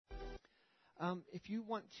If you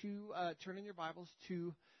want to turn in your Bibles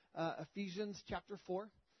to Ephesians chapter 4,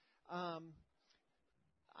 I'm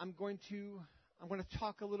going to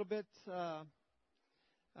talk a little bit out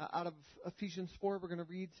of Ephesians 4. We're going to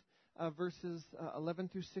read verses 11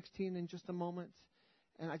 through 16 in just a moment.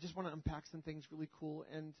 And I just want to unpack some things really cool.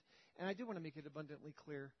 And I do want to make it abundantly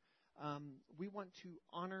clear. We want to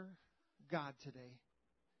honor God today.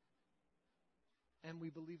 And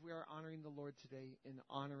we believe we are honoring the Lord today in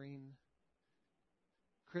honoring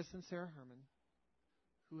Chris and Sarah Herman,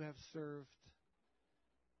 who have served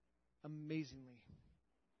amazingly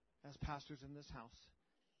as pastors in this house.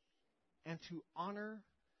 And to honor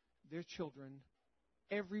their children,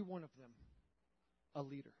 every one of them a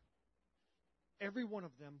leader. Every one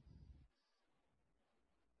of them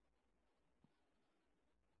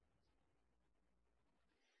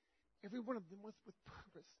with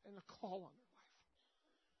purpose and a call on their life.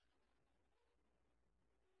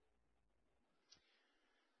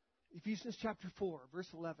 Ephesians chapter 4, verse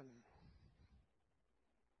 11.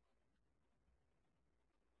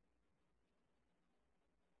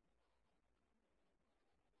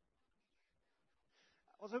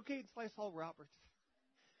 I was okay in Slice Hall, Robert.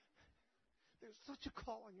 There's such a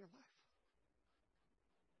call on your life.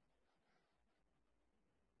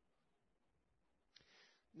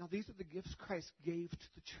 Now, these are the gifts Christ gave to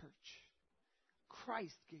the church.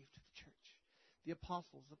 Christ gave to the church. The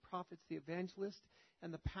apostles, the prophets, the evangelists,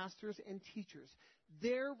 and the pastors and teachers.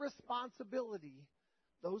 Their responsibility,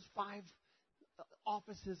 those 5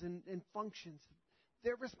 offices and functions,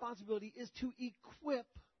 their responsibility is to equip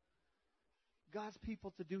God's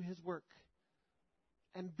people to do His work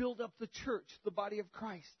and build up the church, the body of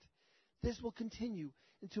Christ. This will continue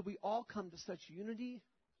until we all come to such unity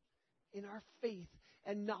in our faith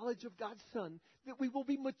and knowledge of God's Son that we will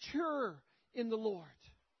be mature in the Lord,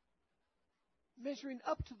 measuring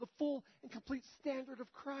up to the full and complete standard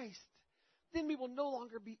of Christ. Then we will no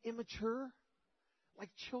longer be immature like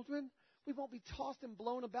children. We won't be tossed and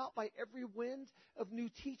blown about by every wind of new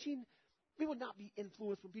teaching. We will not be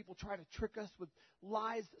influenced when people try to trick us with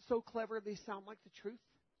lies so clever they sound like the truth.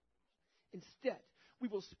 Instead, we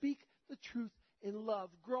will speak the truth in love,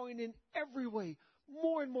 growing in every way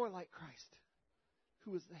more and more like Christ,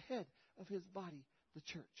 who is the head of His body, the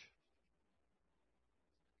church.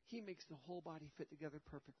 He makes the whole body fit together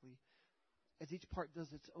perfectly. As each part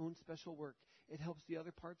does its own special work, it helps the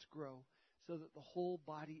other parts grow so that the whole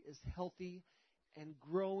body is healthy and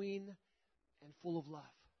growing and full of love.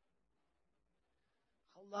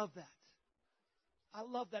 I love that. I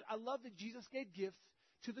love that. I love that Jesus gave gifts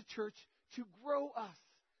to the church to grow us,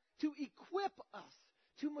 to equip us,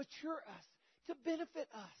 to mature us, to benefit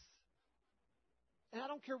us. And I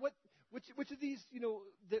don't care which of these,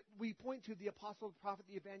 that we point to, the apostle, the prophet,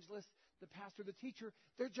 the evangelist, the pastor, the teacher,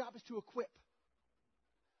 their job is to equip.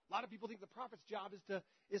 A lot of people think the prophet's job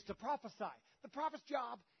is to prophesy. The prophet's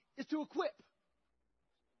job is to equip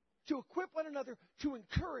one another, to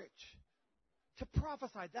encourage, to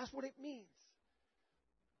prophesy. That's what it means.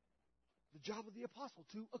 The job of the apostle,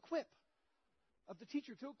 to equip. Of the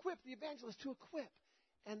teacher, to equip. The evangelist, to equip.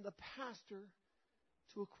 And the pastor,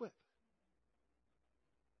 to equip.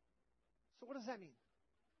 So what does that mean?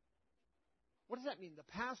 What does that mean? The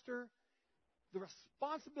pastor, the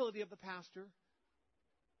responsibility of the pastor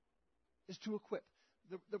is to equip.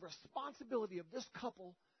 The responsibility of this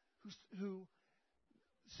couple who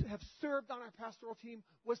have served on our pastoral team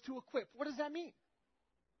was to equip. What does that mean?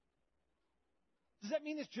 Does that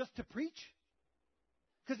mean it's just to preach?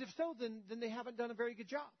 Because if so, then they haven't done a very good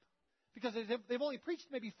job. Because they've only preached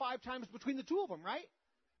maybe 5 times between the 2 of them, right?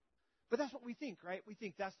 But that's what we think, right? We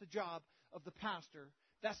think that's the job of the pastor.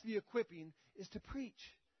 That's the equipping, is to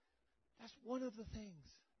preach. That's one of the things.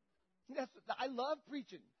 I love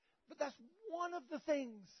preaching, but that's one of the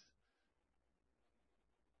things.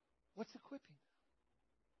 What's equipping?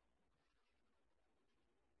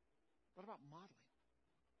 What about modeling?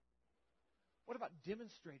 What about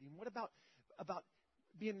demonstrating? What about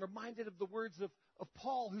being reminded of the words of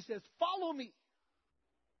Paul, who says, "Follow me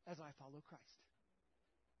as I follow Christ."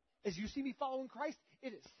 As you see me following Christ,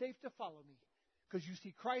 it is safe to follow me. Because you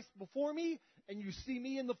see Christ before me, and you see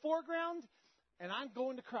me in the foreground, and I'm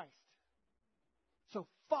going to Christ. So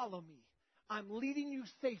follow me. I'm leading you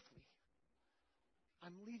safely.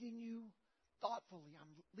 I'm leading you thoughtfully.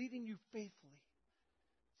 I'm leading you faithfully.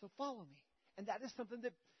 So follow me. And that is something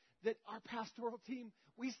that our pastoral team,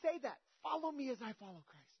 we say that. Follow me as I follow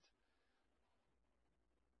Christ.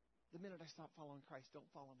 The minute I stop following Christ,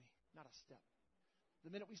 don't follow me. Not a step. The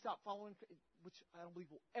minute we stop following, which I don't believe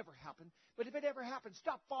will ever happen, but if it ever happens,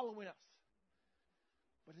 stop following us.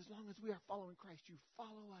 But as long as we are following Christ, you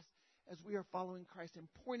follow us as we are following Christ and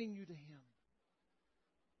pointing you to Him.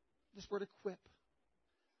 This word equip,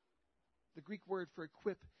 the Greek word for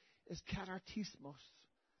equip is katartismos,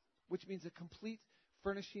 which means a complete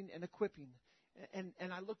furnishing and equipping. And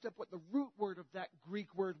I looked up what the root word of that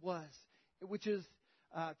Greek word was, which is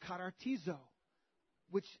katartizo,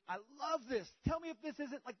 which I love this. Tell me if this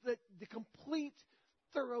isn't like the complete,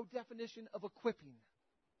 thorough definition of equipping.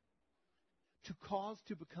 To cause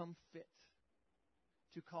to become fit.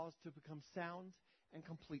 To cause to become sound and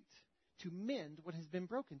complete. To mend what has been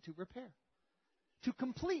broken. To repair. To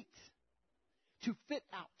complete. To fit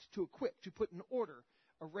out. To equip. To put in order.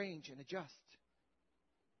 Arrange and adjust.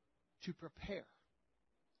 To prepare.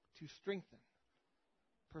 To strengthen.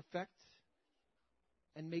 Perfect.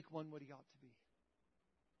 And make one what he ought to be.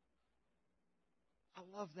 I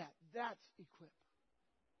love that. That's equip.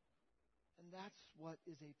 And that's what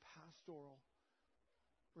is a pastoral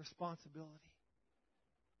responsibility.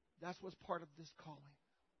 That's what's part of this calling.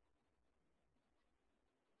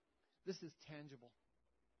 This is tangible.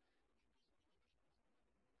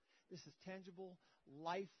 This is tangible,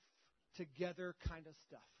 life together kind of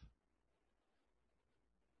stuff.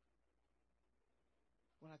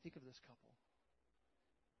 When I think of this couple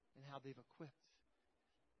and how they've equipped,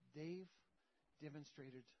 they've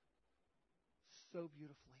demonstrated so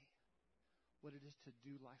beautifully what it is to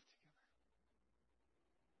do life together.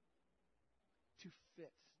 To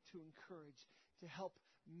fit, to encourage, to help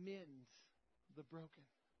mend the broken.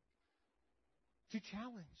 To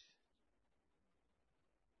challenge.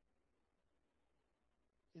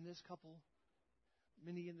 In this couple,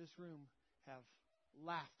 many in this room have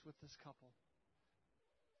laughed with this couple.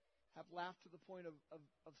 Have laughed to the point of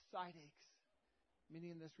side aches. Many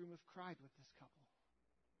in this room have cried with this couple.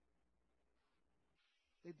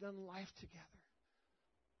 They've done life together.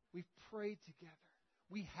 We've prayed together.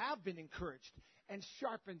 We have been encouraged and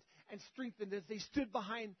sharpened and strengthened as they stood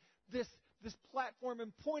behind this platform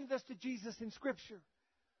and pointed us to Jesus in Scripture.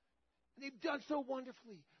 And they've done so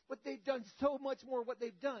wonderfully. But they've done so much more. What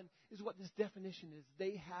they've done is what this definition is.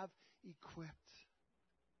 They have equipped.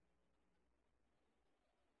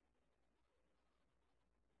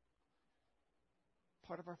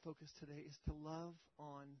 Part of our focus today is to love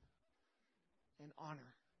on and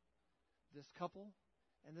honor this couple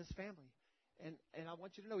and this family. And I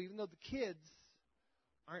want you to know, even though the kids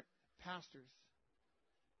aren't pastors,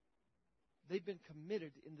 they've been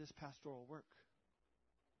committed in this pastoral work.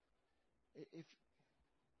 If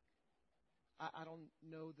I don't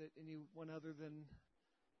know that anyone other than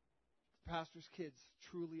the pastor's kids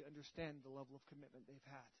truly understand the level of commitment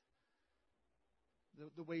they've had.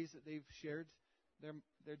 The ways that they've shared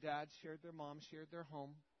their dad, shared their mom, shared their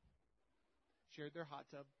home, shared their hot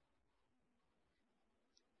tub.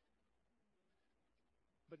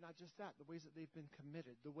 But not just that, the ways that they've been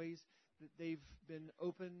committed, the ways that they've been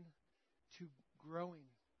open to growing.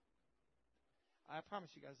 I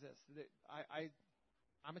promise you guys this, that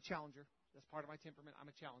I'm a challenger. That's part of my temperament. I'm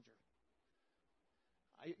a challenger.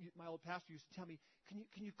 My old pastor used to tell me,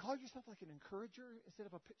 can you call yourself like an encourager instead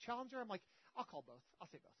of a challenger? I'm like, I'll call both. I'll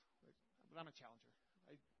say both. But I'm a challenger.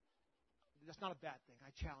 That's not a bad thing.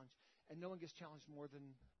 I challenge. And no one gets challenged more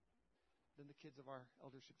than the kids of our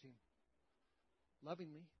eldership team.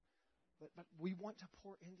 Lovingly. But we want to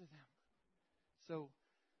pour into them. So,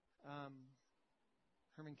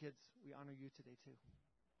 Herman kids, we honor you today too.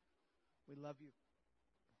 We love you.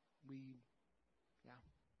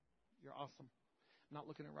 You're awesome. I'm not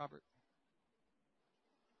looking at Robert.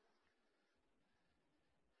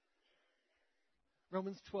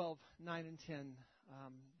 Romans 12, 9 and 10.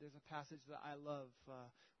 There's a passage that I love.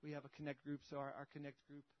 We have a Connect group, so our Connect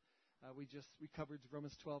group, we covered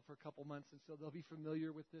Romans 12 for a couple months, and so they'll be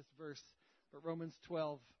familiar with this verse. But Romans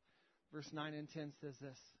 12, verse 9 and 10 says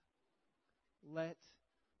this: let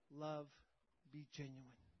love be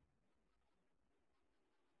genuine.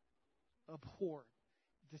 Abhor,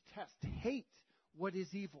 detest, hate what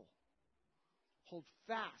is evil. Hold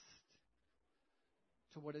fast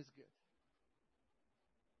to what is good.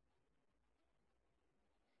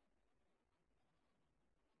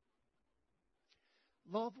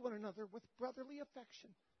 Love one another with brotherly affection.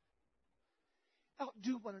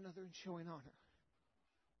 Outdo one another in showing honor.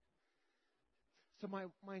 So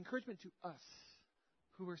my encouragement to us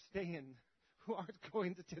who are staying, who aren't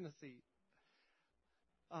going to Tennessee,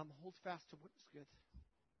 hold fast to what is good.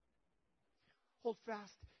 Hold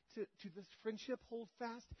fast to this friendship. Hold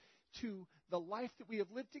fast to the life that we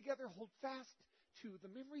have lived together. Hold fast to the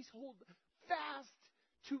memories. Hold fast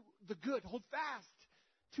to the good. Hold fast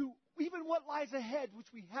to even what lies ahead, which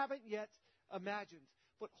we haven't yet imagined.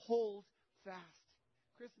 But hold fast.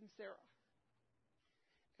 Chris and Sarah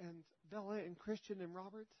and Bella and Christian and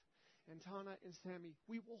Robert and Tana and Sammy,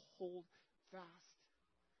 we will hold fast.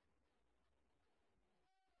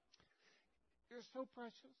 You're so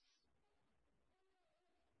precious.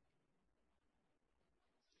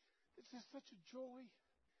 It's just such a joy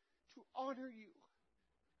to honor you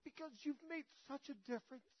because you've made such a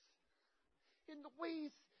difference in the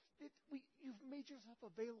ways that you've made yourself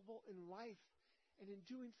available in life, and in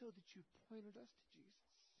doing so that you've pointed us to Jesus.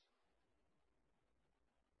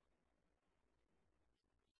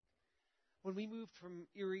 When we moved from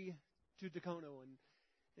Erie to Dacono,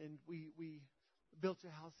 and we built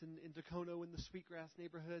a house in Dacono in the Sweetgrass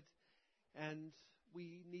neighborhood, and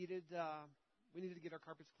we needed to get our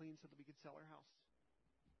carpets clean so that we could sell our house.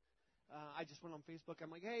 I just went on Facebook.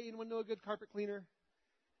 I'm like, hey, anyone know a good carpet cleaner?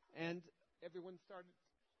 And everyone started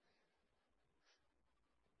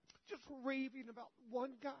just raving about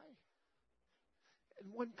one guy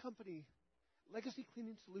and one company, Legacy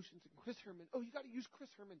Cleaning Solutions, and Chris Herman. Oh, you got to use Chris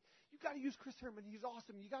Herman. You got to use Chris Herman. He's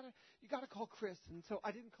awesome. You got to call Chris. And so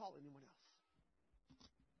I didn't call anyone else.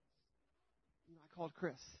 I called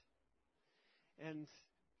Chris, and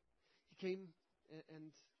he came,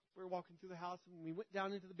 and we were walking through the house, and we went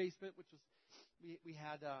down into the basement, which was we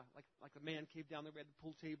had like a man cave down there. We had the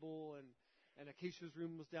pool table, and Acacia's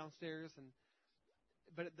room was downstairs,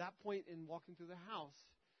 but at that point in walking through the house,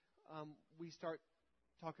 we start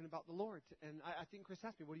talking about the Lord. And I think Chris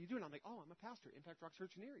asked me, what are you doing? I'm like, oh, I'm a pastor, Impact Rock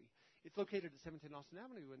Church in Erie. It's located at 710 Austin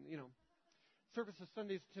Avenue, and, service is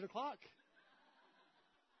Sundays at 10 o'clock.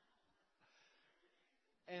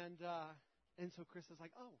 And so Chris is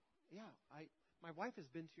like, oh, yeah, my wife has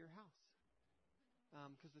been to your house.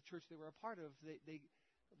 Because the church they were a part of, they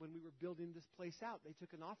when we were building this place out, they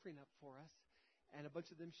took an offering up for us. And a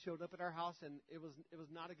bunch of them showed up at our house, and it was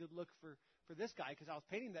not a good look for this guy, because I was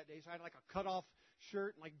painting that day, so I had like a cut-off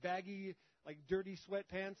shirt and like baggy, like dirty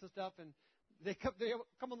sweatpants and stuff. And they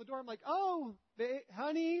come on the door. I'm like, oh,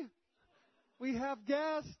 honey, we have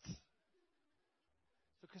guests.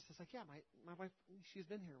 So Chris is like, yeah, my wife, she's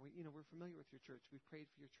been here. We're familiar with your church. We've prayed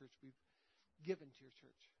for your church. We've given to your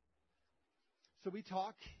church. So we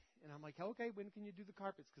talk, and I'm like, okay, when can you do the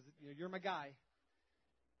carpets? Because you're my guy.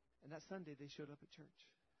 And that Sunday, they showed up at church,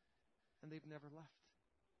 and they've never left.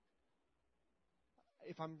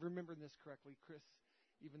 If I'm remembering this correctly, Chris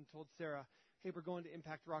even told Sarah, hey, we're going to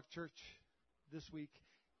Impact Rock Church this week.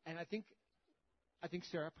 And I think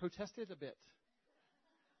Sarah protested a bit.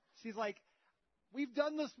 She's like, we've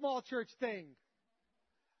done the small church thing.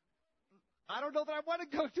 I don't know that I want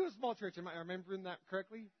to go to a small church. Am I remembering that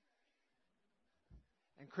correctly?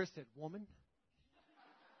 And Chris said, woman?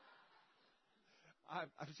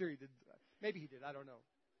 I'm sure he did. Maybe he did. I don't know.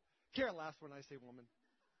 Kara laughs when I say woman.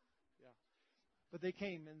 Yeah. But they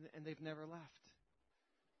came, and they've never left.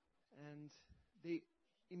 And they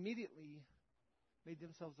immediately made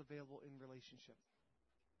themselves available in relationship.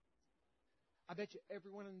 I bet you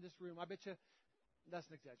everyone in this room, that's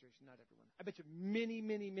an exaggeration, not everyone. I bet you many,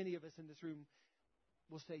 many, many of us in this room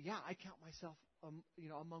will say, yeah, I count myself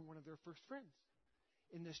among one of their first friends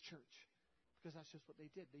in this church, because that's just what they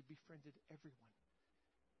did. They befriended everyone.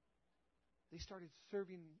 They started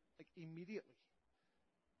serving immediately.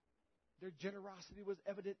 Their generosity was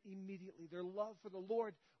evident immediately. Their love for the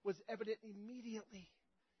Lord was evident immediately.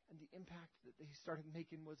 And the impact that they started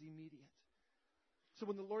making was immediate. So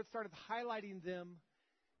when the Lord started highlighting them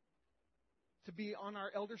to be on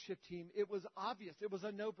our eldership team, it was obvious. It was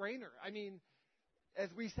a no-brainer. I mean,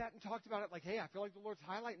 as we sat and talked about it, like, hey, I feel like the Lord's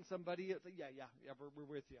highlighting somebody. It's like, yeah, we're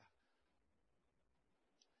with you.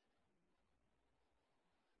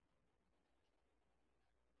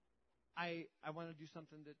 I want to do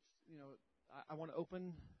something that's, I want to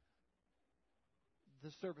open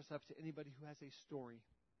the service up to anybody who has a story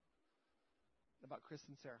about Chris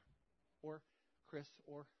and Sarah, or Chris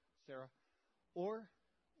or Sarah, or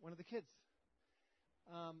one of the kids.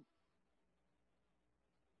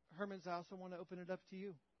 Hermans, I also want to open it up to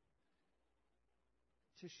you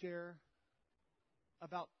to share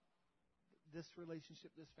about this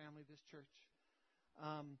relationship, this family, this church.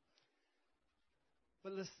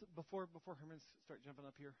 But before Hermans start jumping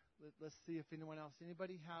up here, let's see if anyone else,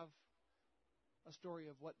 anybody have a story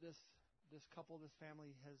of what this couple, this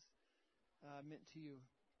family has meant to you.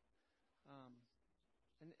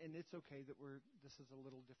 And it's okay that this is a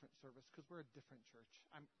little different service, because we're a different church.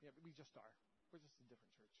 We just are. We're just a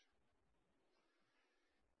different church.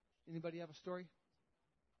 Anybody have a story?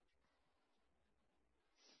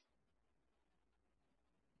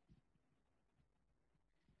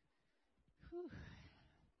 Whew.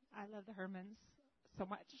 I love the Hermans so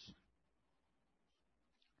much.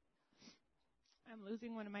 I'm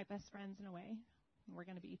losing one of my best friends in a way. We're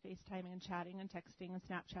going to be FaceTiming and chatting and texting and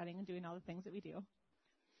Snapchatting and doing all the things that we do.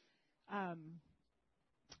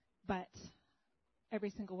 But every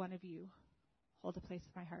single one of you hold a place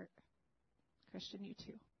in my heart. Christian, you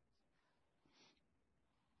too.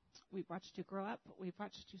 We've watched you grow up. We've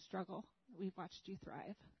watched you struggle. We've watched you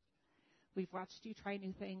thrive. We've watched you try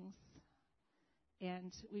new things.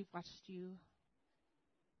 And we've watched you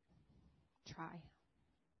try.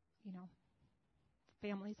 You know,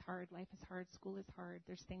 family's hard. Life is hard. School is hard.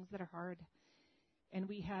 There's things that are hard. And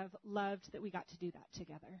we have loved that we got to do that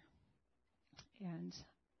together. And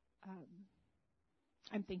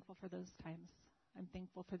I'm thankful for those times. I'm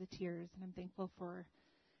thankful for the tears. And I'm thankful for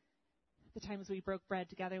the times we broke bread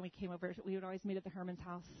together and we came over. We would always meet at the Herman's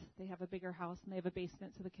house. They have a bigger house and they have a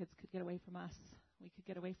basement so the kids could get away from us. We could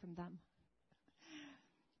get away from them.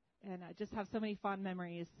 And I just have so many fond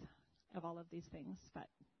memories of all of these things. But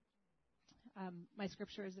my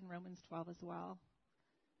scripture is in Romans 12 as well.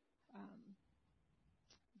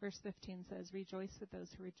 Verse 15 says, rejoice with those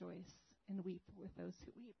who rejoice and weep with those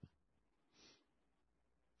who weep.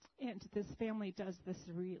 And this family does this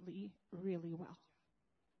really, really well.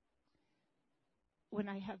 When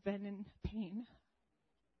I have been in pain,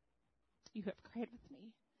 you have cried with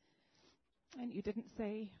me. And you didn't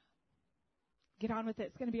say, get on with it,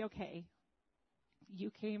 it's going to be okay. You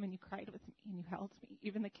came and you cried with me and you held me.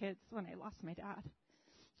 Even the kids, when I lost my dad,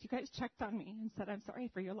 you guys checked on me and said, I'm sorry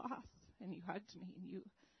for your loss. And you hugged me and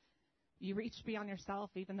you reached beyond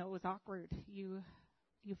yourself, even though it was awkward. You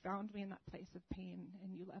found me in that place of pain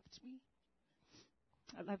and you loved me.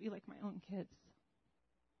 I love you like my own kids.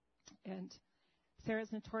 And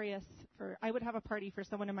Sarah's notorious for, I would have a party for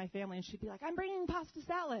someone in my family and she'd be like, I'm bringing pasta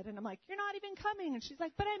salad. And I'm like, you're not even coming. And she's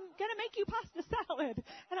like, but I'm going to make you pasta salad.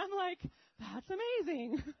 And I'm like, that's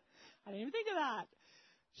amazing. I didn't even think of that.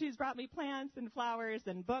 She's brought me plants and flowers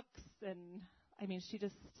and books. And I mean,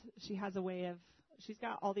 she has a way of, she's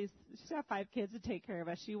got 5 kids to take care of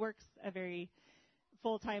us. She works a very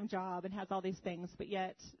full-time job and has all these things, but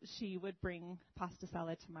yet she would bring pasta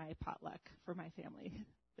salad to my potluck for my family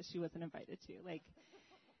that she wasn't invited to.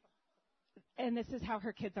 And this is how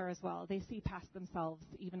her kids are as well. They see past themselves,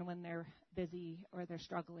 even when they're busy or they're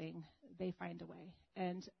struggling, they find a way.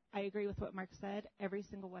 And I agree with what Mark said. Every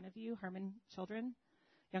single one of you, Herman children,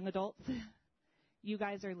 young adults, you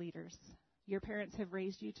guys are leaders. Your parents have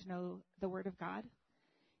raised you to know the Word of God.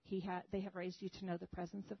 They have raised you to know the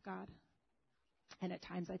presence of God. And at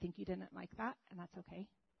times I think you didn't like that, and that's okay.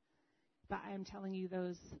 But I am telling you,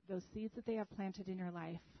 those seeds that they have planted in your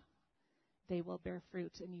life, they will bear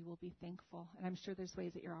fruit and you will be thankful. And I'm sure there's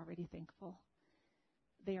ways that you're already thankful.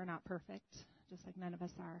 They are not perfect, just like none of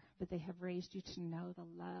us are, but they have raised you to know the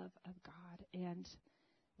love of God. And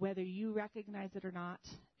whether you recognize it or not,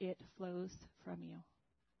 it flows from you.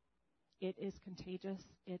 It is contagious.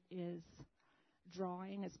 It is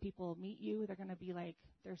drawing. As people meet you, they're going to be like,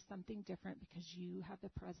 there's something different because you have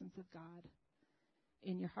the presence of God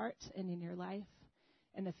in your heart and in your life.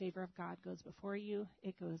 And the favor of God goes before you.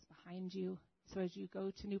 It goes behind you. So as you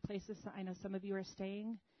go to new places, I know some of you are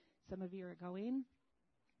staying, some of you are going.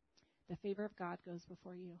 The favor of God goes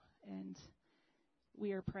before you. And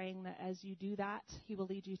we are praying that as you do that, He will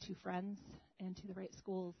lead you to friends and to the right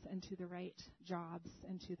schools and to the right jobs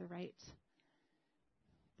and to the right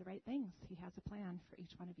things. He has a plan for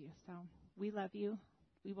each one of you. So we love you.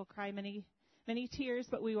 We will cry many, many tears,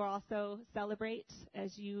 but we will also celebrate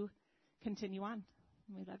as you continue on.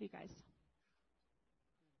 We love you guys.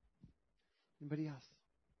 Anybody else?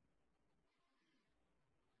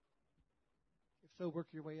 If so, work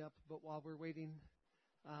your way up. But while we're waiting,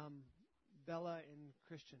 Bella and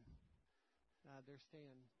Christian, they're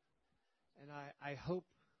staying. And I hope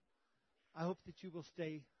that you will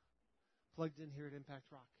stay plugged in here at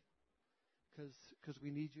Impact Rock, because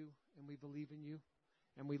we need you and we believe in you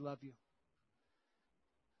and we love you.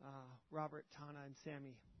 Robert, Tana, and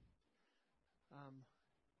Sammy,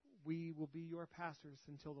 we will be your pastors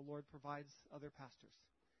until the Lord provides other pastors.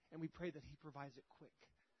 And we pray that He provides it quick,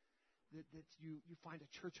 that you find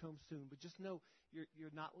a church home soon. But just know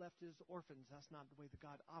you're not left as orphans. That's not the way that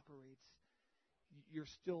God operates. You're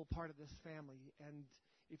still part of this family. And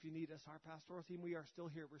if you need us, our pastoral team, we are still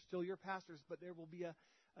here. We're still your pastors, but there will be a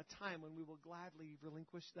time when we will gladly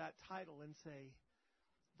relinquish that title and say,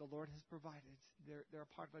 the Lord has provided. They're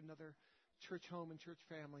a part of another church home and church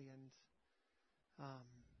family. And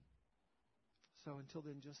so until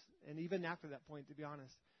then, and even after that point, to be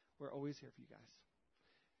honest, we're always here for you guys.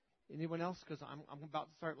 Anyone else? Because I'm about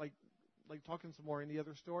to start like talking some more. Any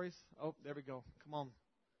other stories? Oh, there we go. Come on.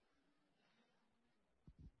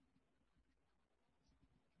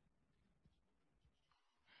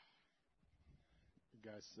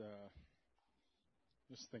 guys.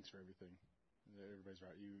 Just thanks for everything. Everybody's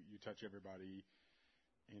right. You touch everybody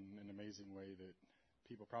in an amazing way that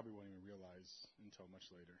people probably won't even realize until much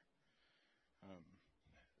later.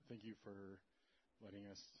 Thank you for letting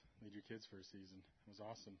us lead your kids for a season. It was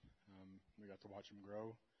awesome. We got to watch them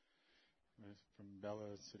grow. From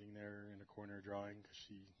Bella sitting there in a corner drawing because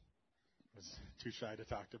she was too shy to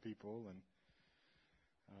talk to people, and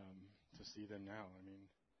to see them now. I mean,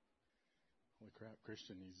 holy crap,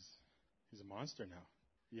 Christian, he's a monster now.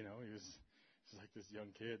 You know, he's like this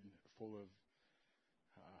young kid full of,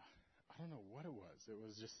 I don't know what it was. It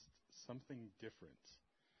was just something different.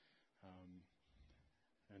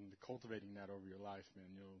 And cultivating that over your life,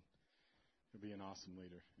 man, you'll be an awesome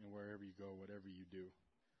leader. And wherever you go, whatever you do,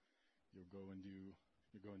 you'll go and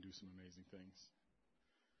do some amazing things.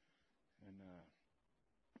 And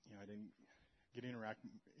I didn't get to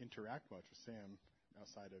interact much with Sam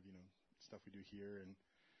outside of stuff we do here, and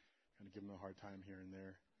kind of give him a hard time here and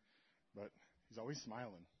there. But he's always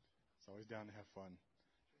smiling. He's always down to have fun.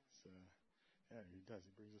 So yeah, he does.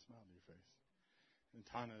 He brings a smile to your face. And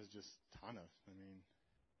Tana is just Tana. I mean,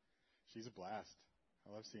 she's a blast.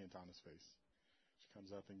 I love seeing Tana's face. She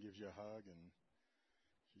comes up and gives you a hug, and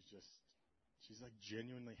she's like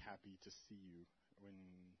genuinely happy to see you when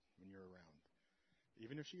you're around.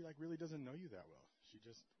 Even if she like really doesn't know you that well, she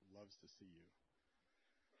just loves to see you.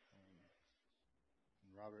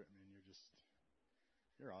 And Robert, man,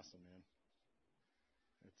 you're awesome, man.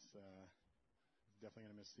 It's definitely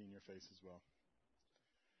gonna miss seeing your face as well.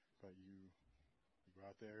 But you go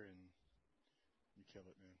out there and you kill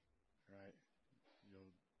it, man. All right?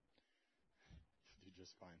 You'll do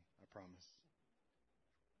just fine. I promise.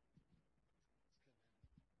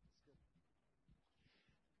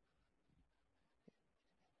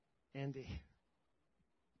 Andy.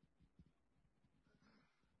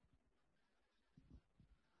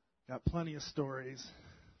 Got plenty of stories.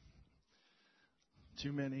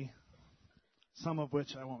 Too many. Some of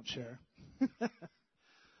which I won't share.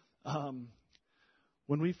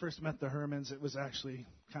 When we first met the Hermans, it was actually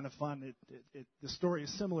kind of fun. The story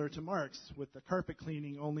is similar to Mark's with the carpet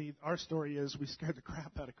cleaning, only our story is we scared the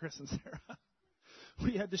crap out of Chris and Sarah.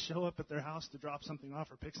 We had to show up at their house to drop something off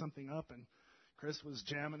or pick something up, and Chris was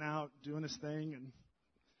jamming out, doing his thing, and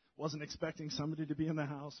wasn't expecting somebody to be in the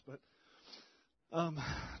house. But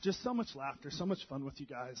just so much laughter, so much fun with you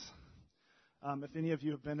guys. If any of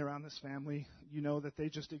you have been around this family, you know that they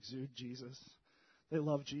just exude Jesus. They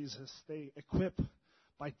love Jesus. They equip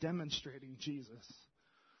by demonstrating Jesus.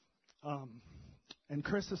 And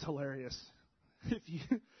Chris is hilarious.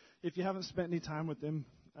 If you haven't spent any time with him,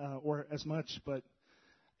 or as much, but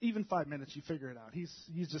even 5 minutes, you figure it out.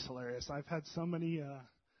 He's just hilarious. I've had so many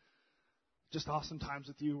just awesome times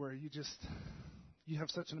with you where you have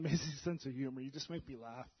such an amazing sense of humor. You just make me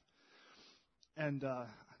laugh. And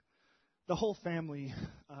the whole family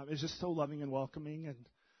is just so loving and welcoming. And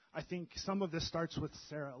I think some of this starts with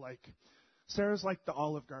Sarah. Like, Sarah's like the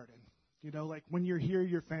Olive Garden. You know, like when you're here,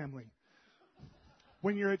 you're family.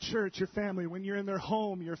 When you're at church, you're family. When you're in their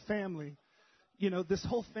home, you're family. You know, this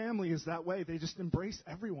whole family is that way. They just embrace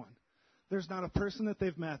everyone. There's not a person that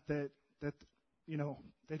they've met that you know,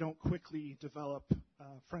 they don't quickly develop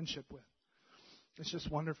friendship with. It's just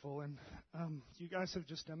wonderful. And you guys have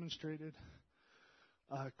just demonstrated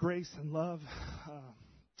grace and love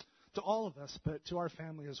to all of us, but to our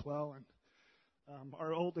family as well. And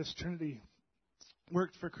our oldest, Trinity,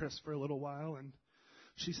 worked for Chris for a little while, and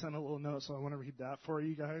she sent a little note, so I want to read that for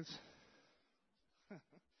you guys.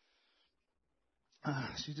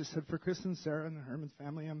 She just said, for Chris and Sarah and the Herman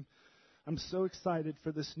family, I'm so excited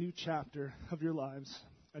for this new chapter of your lives,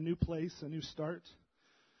 a new place, a new start.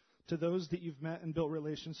 To those that you've met and built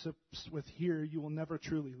relationships with here, you will never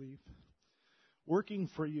truly leave. Working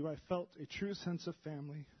for you, I felt a true sense of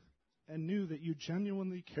family and knew that you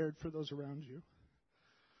genuinely cared for those around you.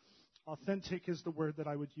 Authentic is the word that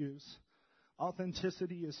I would use.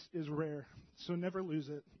 Authenticity is rare, so never lose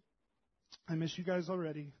it. I miss you guys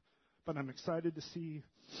already, but I'm excited to see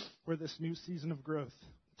where this new season of growth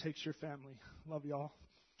takes your family. Love y'all,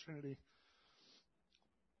 Trinity.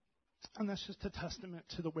 And that's just a testament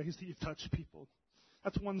to the ways that you've touched people.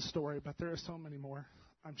 That's one story, but there are so many more.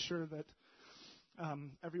 I'm sure that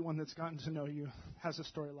everyone that's gotten to know you has a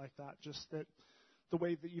story like that, just that the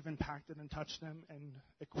way that you've impacted and touched them and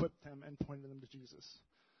equipped them and pointed them to Jesus.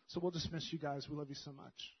 So we'll just miss you guys. We love you so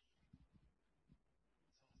much.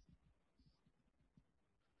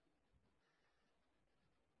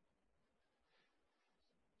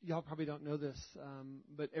 Y'all probably don't know this,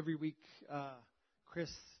 but every week Chris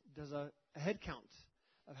does a head count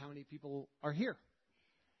of how many people are here.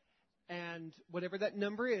 And whatever that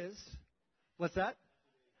number is, what's that?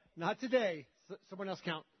 Not today. Someone else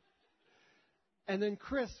count. And then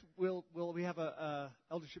Chris we have a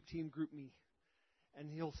eldership team group me, and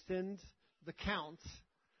he'll send the count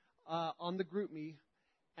on the group me,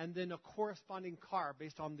 and then a corresponding car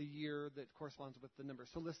based on the year that corresponds with the number.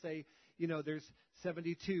 So let's say, there's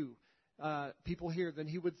 72 people here. Then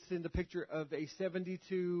he would send a picture of a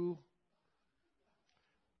 72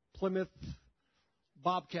 Plymouth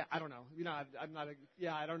Bobcat. I don't know. I'm not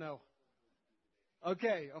I don't know.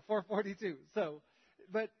 Okay, a 442. So,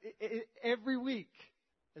 but every week.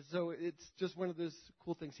 So it's just one of those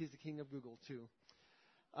cool things. He's the king of Google, too.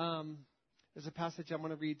 There's a passage I'm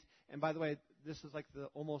going to read. And by the way, this is like the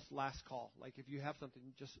almost last call. Like if you have something,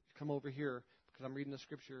 just come over here because I'm reading the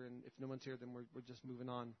scripture. And if no one's here, then we're just moving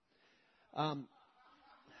on.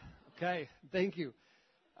 Okay, thank you.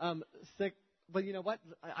 But you know what?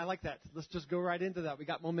 I like that. Let's just go right into that. We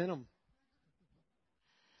got momentum.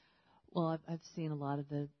 Well, I've seen a lot of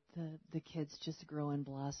the kids just grow and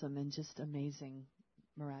blossom in just amazing,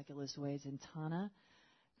 miraculous ways. And Tana,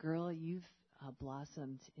 girl, you've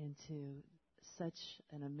blossomed into such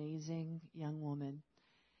an amazing young woman.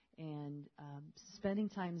 And spending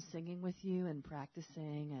time singing with you and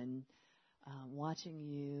practicing and watching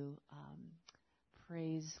you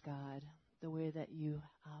praise God the way that you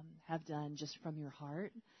have done just from your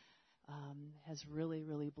heart has really,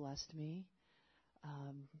 really blessed me.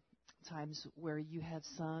 Times where you have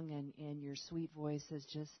sung and your sweet voice has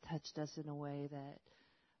just touched us in a way that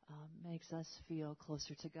makes us feel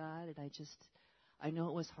closer to God. And I know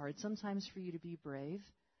it was hard sometimes for you to be brave,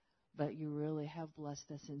 but you really have blessed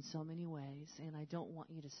us in so many ways, and I don't want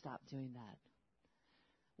you to stop doing that.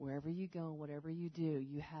 Wherever you go, whatever you do,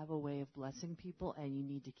 you have a way of blessing people, and you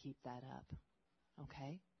need to keep that up.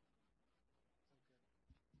 Okay?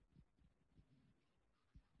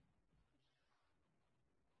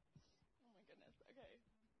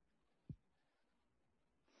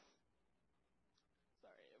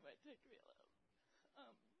 Take me a little.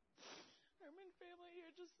 Herman family,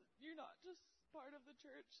 you're not just part of the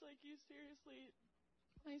church. Like, you seriously,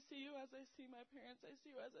 I see you as I see my parents. I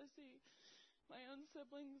see you as I see my own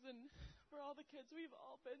siblings. And for all the kids, we've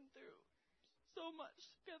all been through so much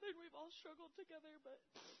together, and we've all struggled together. But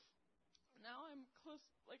now I'm close,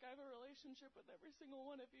 like, I have a relationship with every single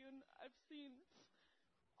one of you. And I've seen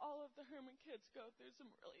all of the Herman kids go through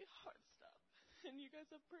some really hard stuff. And you guys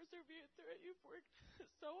have persevered through it. You've worked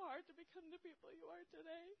so hard to become the people you are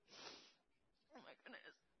today. Oh, my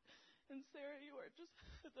goodness. And Sarah, you are just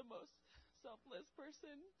the most selfless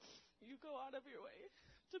person. You go out of your way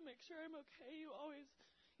to make sure I'm okay.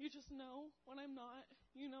 You just know when I'm not.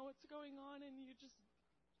 You know what's going on, and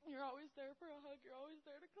you're always there for a hug. You're always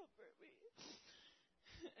there to comfort me.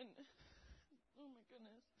 And, oh, my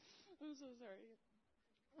goodness. I'm so sorry.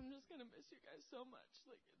 I'm just going to miss you guys so much.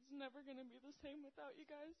 Like, it's never going to be the same without you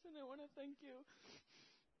guys. And I want to thank you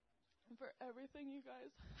for everything you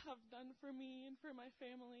guys have done for me and for my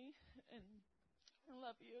family. And I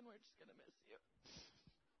love you, and we're just going to miss you.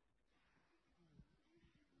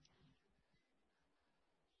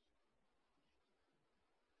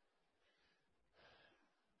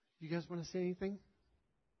 You guys want to say anything?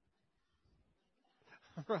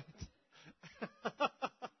 All right.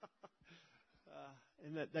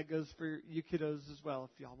 And that goes for you kiddos as well,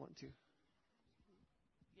 if y'all want to.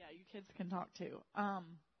 Yeah, you kids can talk too.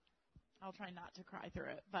 I'll try not to cry through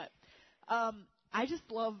it. But I just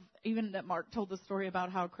love even that Mark told the story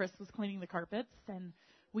about how Chris was cleaning the carpets, and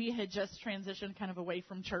we had just transitioned kind of away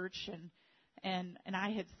from church, and I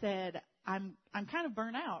had said, I'm kind of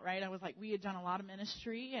burnt out, right? I was like, we had done a lot of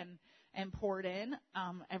ministry and poured in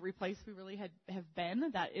every place we really have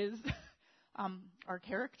been. That is our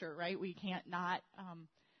character, right? We can't not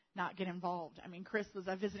get involved. I mean, Chris was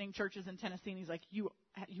visiting churches in Tennessee, and he's like, you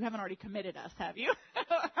haven't already committed us, have you?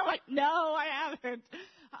 I'm like, no, I haven't.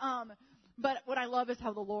 But what I love is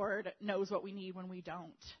how the Lord knows what we need when we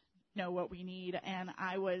don't know what we need. And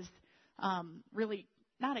I was really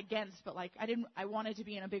not against, but like I wanted to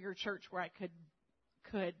be in a bigger church where I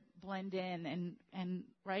could blend in and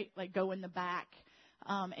right, like go in the back.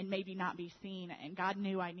 And maybe not be seen. And God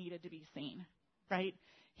knew I needed to be seen, right?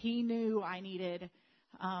 He knew I needed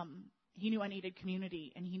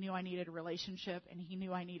community, and He knew I needed a relationship, and He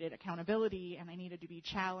knew I needed accountability, and I needed to be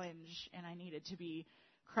challenged, and I needed to be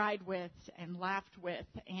cried with and laughed with.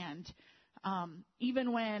 And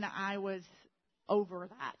even when I was over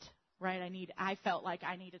that, right, I felt like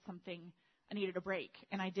I needed a break,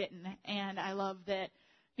 and I didn't. And I love that,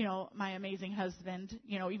 you know, my amazing husband,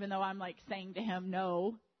 you know, even though I'm like saying to him,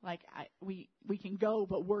 no, like we can go,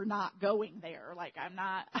 but we're not going there. Like I'm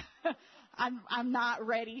not, I'm not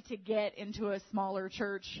ready to get into a smaller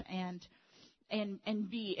church and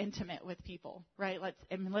be intimate with people, right?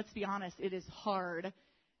 Let's be honest. It is hard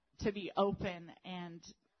to be open and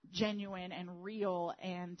genuine and real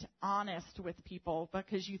and honest with people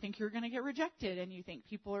because you think you're going to get rejected and you think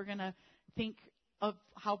people are going to think of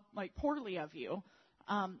how poorly of you.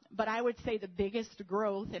 But I would say the biggest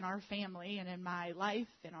growth in our family and in my life,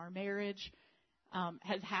 in our marriage,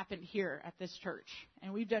 has happened here at this church.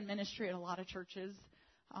 And we've done ministry at a lot of churches,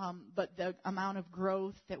 but the amount of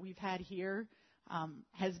growth that we've had here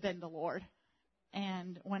has been the Lord.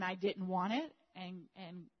 And when I didn't want it,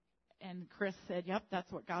 and Chris said, "Yep,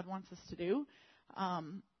 that's what God wants us to do,"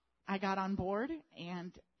 I got on board,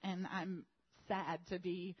 and I'm sad to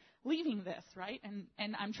be leaving this, right?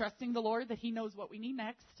 And I'm trusting the Lord that He knows what we need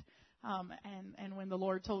next. And when the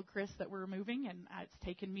Lord told Chris that we're moving, and it's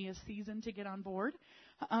taken me a season to get on board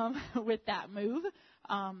with that move,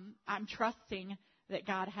 I'm trusting that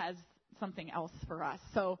God has something else for us.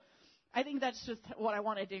 So I think that's just what I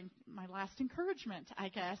wanted to, my last encouragement, I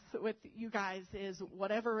guess, with you guys is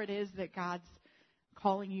whatever it is that God's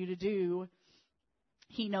calling you to do,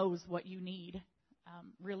 He knows what you need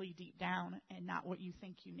really deep down and not what you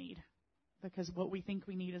think you need, because what we think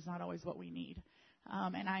we need is not always what we need.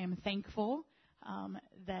 And I am thankful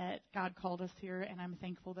that God called us here, and I'm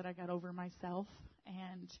thankful that I got over myself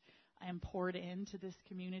and I am poured into this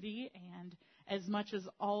community. And as much as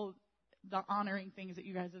all the honoring things that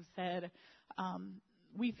you guys have said,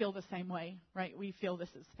 we feel the same way, right? We feel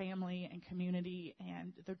this is family and community,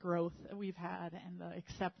 and the growth that we've had and the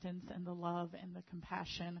acceptance and the love and the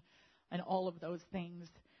compassion and all of those things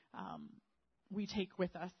we take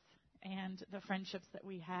with us. And the friendships that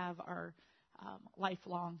we have are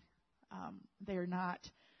lifelong. They're not,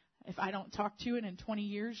 if I don't talk to you and in 20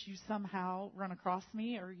 years you somehow run across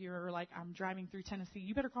me, or you're like, I'm driving through Tennessee,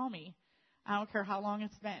 you better call me. I don't care how long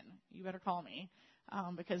it's been. You better call me.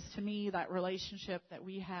 Because to me, that relationship that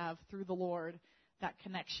we have through the Lord, that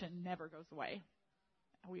connection never goes away.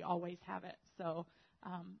 We always have it. So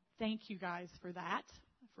thank you guys for that,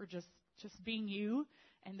 for just being you.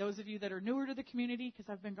 And those of you that are newer to the community, because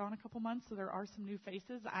I've been gone a couple months, so there are some new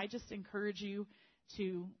faces, I just encourage you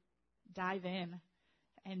to dive in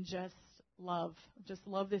and just love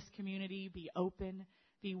this community, be open,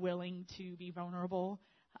 be willing to be vulnerable,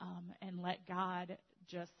 and let God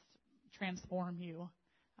just transform you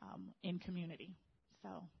in community. So,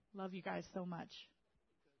 love you guys so much.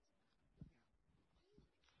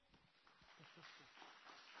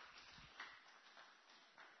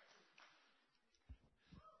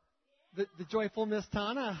 The joyful Miss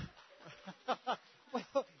Tana.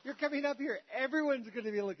 Well, you're coming up here. Everyone's going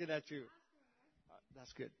to be looking at you.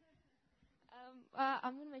 That's good.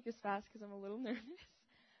 I'm going to make this fast because I'm a little nervous.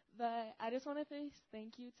 But I just want to say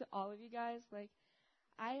thank you to all of you guys.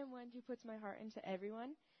 I am one who puts my heart into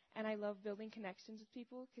everyone, and I love building connections with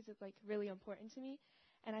people because it's, really important to me.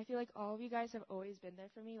 And I feel like all of you guys have always been there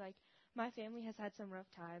for me. My family has had some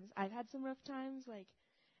rough times. I've had some rough times,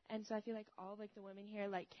 and so I feel like all, the women here,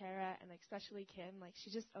 Kara and, especially Kim,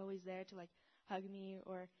 she's just always there to, hug me,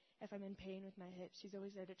 or if I'm in pain with my hip, she's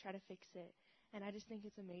always there to try to fix it. And I just think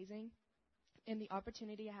it's amazing. And the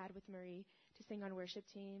opportunity I had with Marie to sing on worship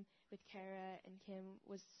team with Kara and Kim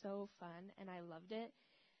was so fun, and I loved it.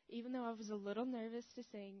 Even though I was a little nervous to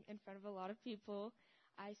sing in front of a lot of people,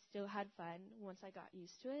 I still had fun once I got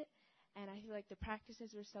used to it. And I feel like the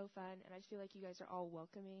practices were so fun, and I just feel like you guys are all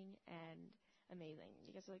welcoming and amazing.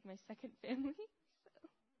 You guys are my second family. So. That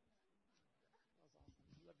was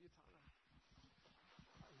awesome. Love you, Tana.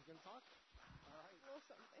 Are you going to talk? All right. A little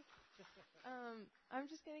something. I'm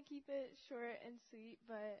just going to keep it short and sweet,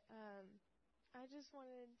 but I just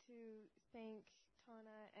wanted to thank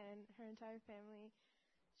Tana and her entire family.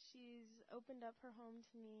 She's opened up her home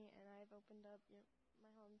to me, and I've opened up my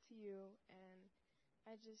home to you, and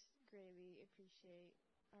I just greatly appreciate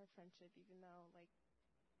our friendship, even though,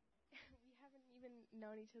 we haven't even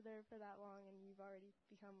known each other for that long, and you've already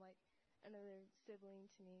become, another sibling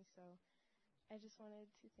to me, so I just wanted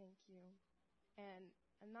to thank you. And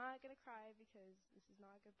I'm not going to cry because this is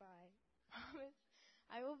not goodbye. I promise.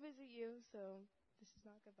 I will visit you, so this is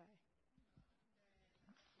not goodbye.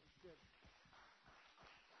 Good.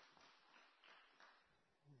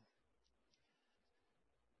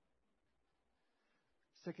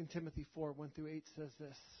 2 Timothy 4:1-8 says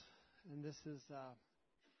this, and this is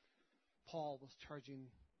Paul was charging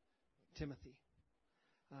Timothy,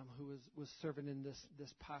 who was serving in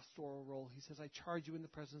this pastoral role. He says, I charge you in the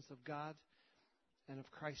presence of God and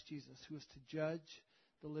of Christ Jesus, who is to judge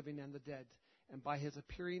the living and the dead, and by his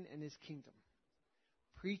appearing in his kingdom.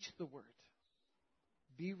 Preach the word.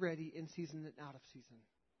 Be ready in season and out of season.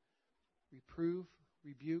 Reprove,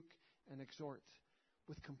 rebuke, and exhort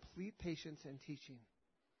with complete patience and teaching.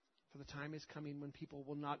 For the time is coming when people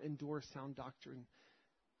will not endure sound doctrine,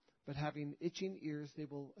 but having itching ears, they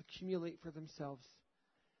will accumulate for themselves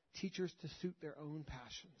teachers to suit their own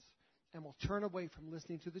passions, and will turn away from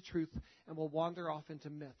listening to the truth and will wander off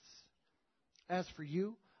into myths. As for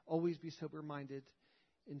you, always be sober-minded,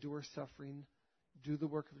 endure suffering, do the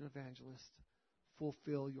work of an evangelist,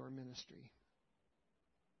 fulfill your ministry.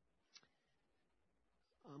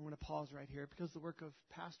 I'm going to pause right here because the work of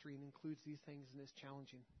pastoring includes these things and it's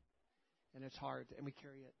challenging and it's hard and we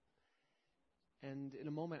carry it. And in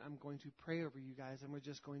a moment, I'm going to pray over you guys and we're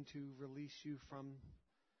just going to release you from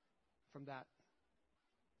that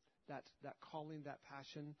calling, that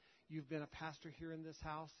passion. You've been a pastor here in this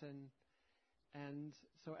house, and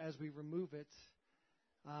so as we remove it,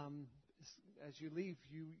 as you leave,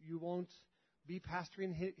 you won't be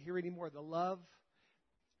pastoring here anymore. The love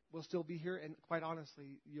will still be here, and quite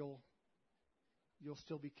honestly, you'll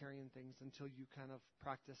still be carrying things until you kind of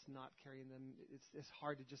practice not carrying them. It's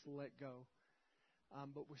hard to just let go,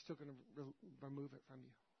 but we're still going to remove it from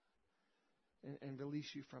you and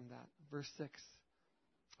release you from that. Verse 6.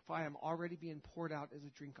 For I am already being poured out as a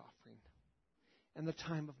drink offering, and the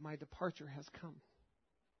time of my departure has come.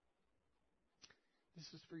 This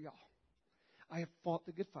is for y'all. I have fought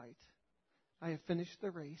the good fight. I have finished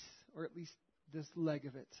the race, or at least this leg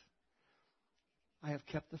of it. I have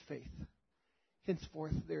kept the faith.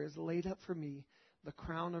 Henceforth there is laid up for me the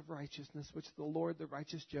crown of righteousness, which the Lord, the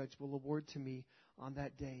righteous judge, will award to me on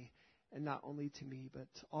that day, and not only to me, but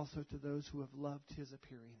also to those who have loved his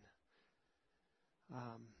appearing.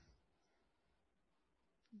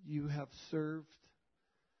 You have served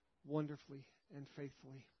wonderfully and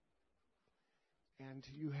faithfully, and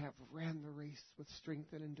you have ran the race with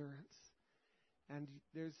strength and endurance. And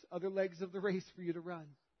there's other legs of the race for you to run,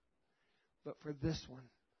 but for this one,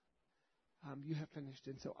 you have finished.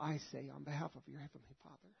 And so I say, on behalf of your Heavenly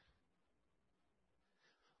Father,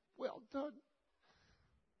 well done,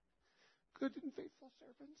 good and faithful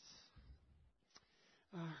servants.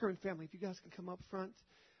 Herman family, if you guys can come up front.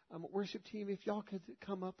 Worship team, if y'all could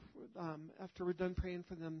come up after we're done praying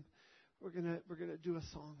for them, we're gonna do a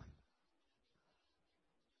song.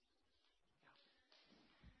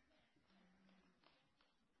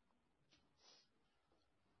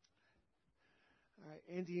 All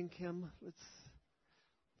right, Andy and Kim, let's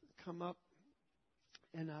come up.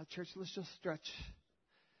 And church, let's just stretch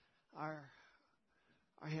our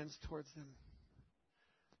hands towards them.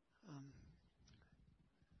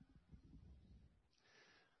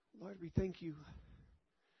 Lord, we thank you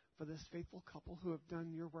for this faithful couple who have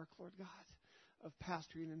done your work, Lord God, of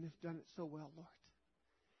pastoring and have done it so well, Lord.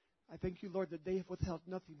 I thank you, Lord, that they have withheld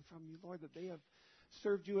nothing from you, Lord, that they have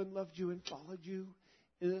served you and loved you and followed you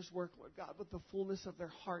in this work, Lord God, with the fullness of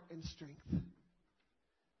their heart and strength.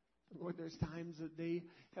 Lord, there's times that they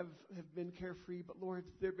have been carefree, but Lord,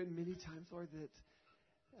 there have been many times, Lord, that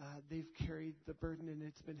they've carried the burden and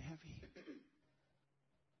it's been heavy.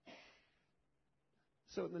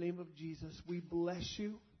 So in the name of Jesus, we bless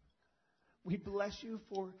you. We bless you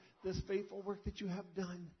for this faithful work that you have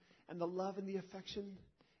done and the love and the affection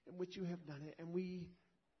in which you have done it. And we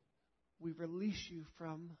release you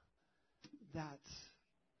from that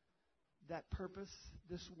purpose,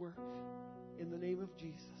 this work, in the name of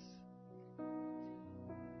Jesus.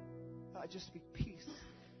 I just speak peace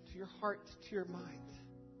to your heart, to your mind,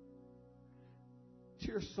 to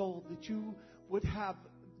your soul, that you would have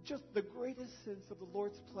just the greatest sense of the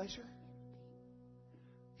Lord's pleasure.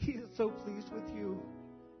 He is so pleased with you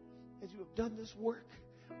as you have done this work,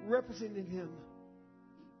 representing him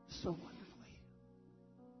so wonderfully.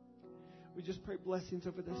 We just pray blessings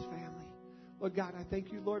over this family. Lord God, I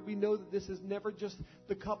thank you, Lord. We know that this is never just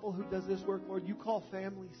the couple who does this work, Lord. You call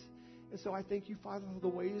families. And so I thank you, Father, for the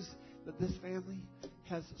ways that this family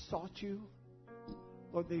has sought you.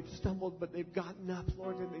 Lord, they've stumbled, but they've gotten up,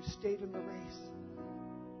 Lord, and they've stayed in the race.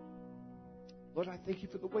 Lord, I thank you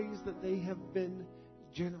for the ways that they have been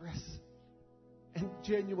generous and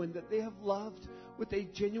genuine, that they have loved with a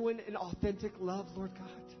genuine and authentic love, Lord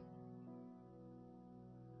God.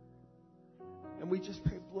 And we just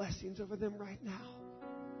pray blessings over them right now.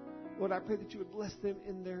 Lord, I pray that you would bless them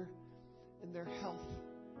in their health.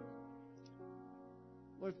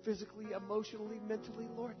 Lord, physically, emotionally, mentally,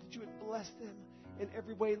 Lord, that you would bless them in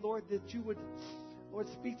every way, Lord, that you would, Lord,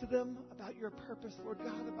 speak to them about your purpose, Lord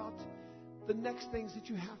God, about the next things that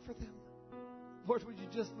you have for them. Lord, would you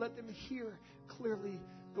just let them hear clearly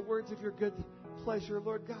the words of your good pleasure,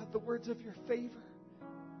 Lord God, the words of your favor.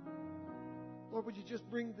 Lord, would you just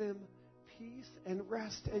bring them peace and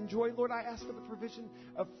rest and joy. Lord, I ask for the provision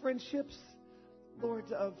of friendships,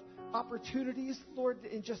 Lord, of opportunities, Lord,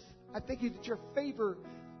 and just I thank you that your favor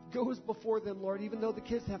goes before them, Lord. Even though the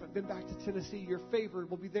kids haven't been back to Tennessee, your favor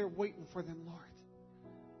will be there waiting for them, Lord.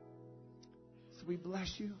 So we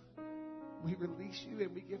bless you, we release you,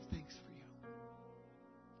 and we give thanks for you.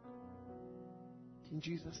 In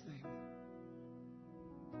Jesus' name.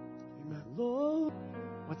 Amen. Lord.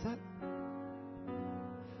 What's that?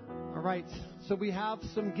 All right. So we have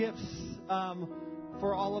some gifts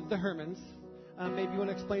for all of the Hermans. Maybe you want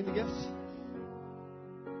to explain the gifts?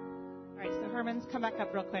 All right. So Hermans, come back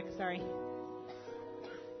up real quick. Sorry.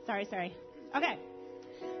 Okay.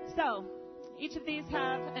 So each of these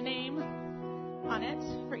have a name on it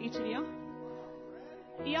for each of you.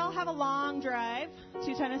 Y'all have a long drive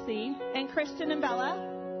to Tennessee. And Christian and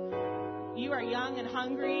Bella, you are young and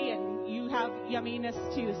hungry and you have yumminess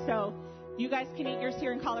too. So you guys can eat yours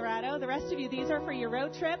here in Colorado. The rest of you, these are for your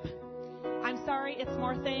road trip. I'm sorry, it's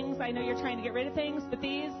more things. I know you're trying to get rid of things, but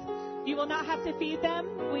these, you will not have to feed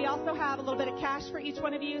them. We also have a little bit of cash for each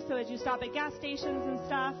one of you. So as you stop at gas stations and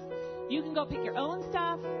stuff, you can go pick your own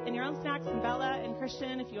stuff and your own snacks. And Bella and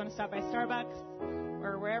Christian, if you want to stop by Starbucks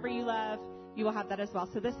or wherever you love, you will have that as well.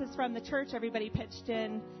 So this is from the church. Everybody pitched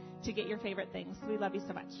in to get your favorite things. We love you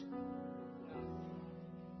so much.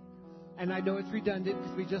 And I know it's redundant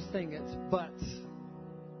because we just sang it, but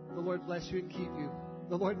the Lord bless you and keep you.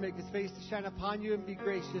 The Lord make his face to shine upon you and be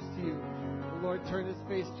gracious to you. The Lord turn his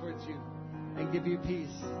face towards you and give you peace.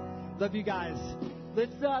 Love you guys.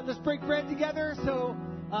 Let's break bread together. So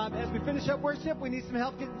as we finish up worship, we need some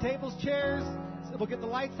help getting tables, chairs. So we'll get the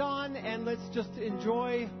lights on, and let's just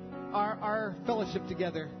enjoy our fellowship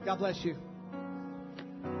together. God bless you.